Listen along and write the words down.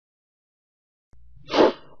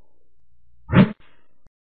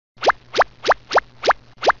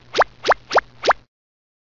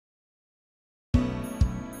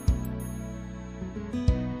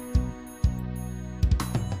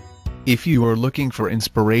If you are looking for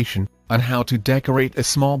inspiration on how to decorate a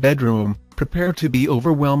small bedroom, prepare to be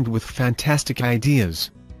overwhelmed with fantastic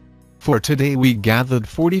ideas. For today we gathered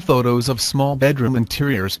 40 photos of small bedroom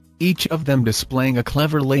interiors, each of them displaying a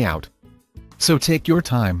clever layout. So take your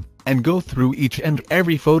time, and go through each and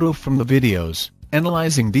every photo from the videos,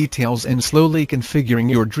 analyzing details and slowly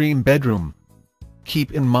configuring your dream bedroom.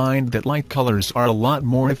 Keep in mind that light colors are a lot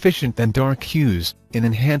more efficient than dark hues in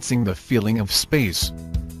enhancing the feeling of space.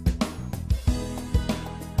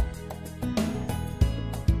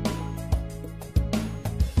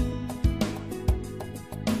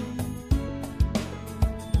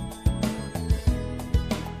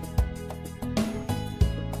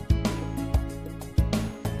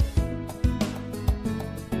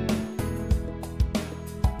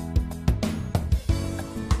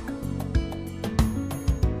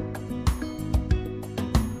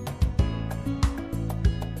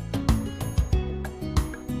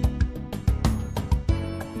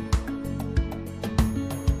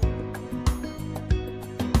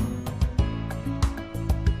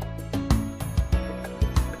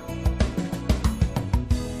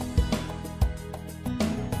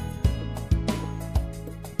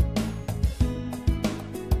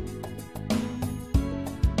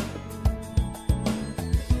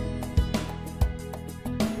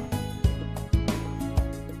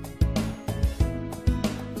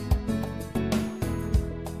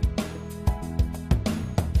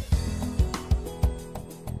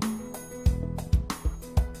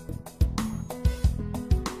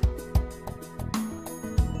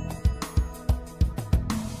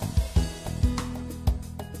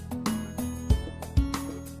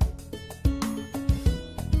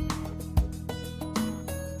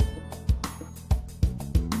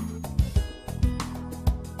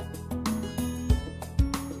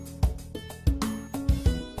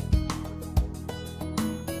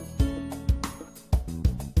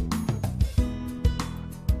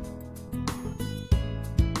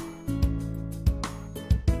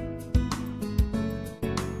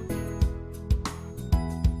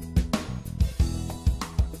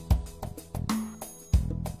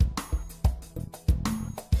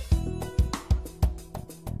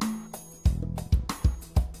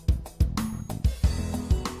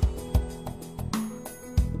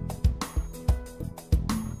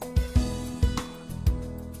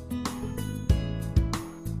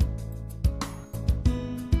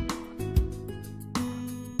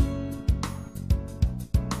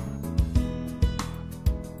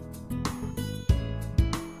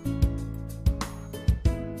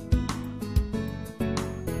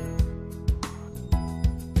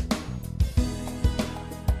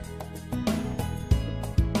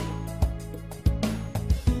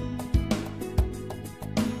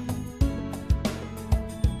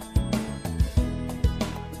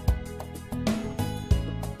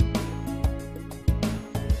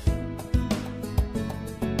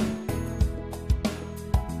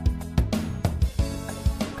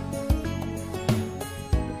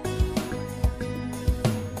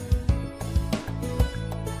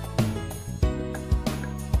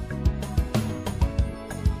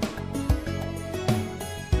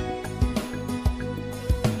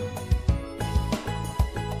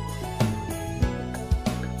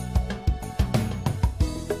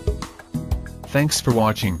 Thanks for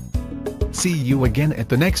watching. See you again at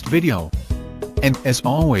the next video. And as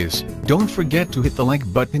always, don't forget to hit the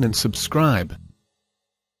like button and subscribe.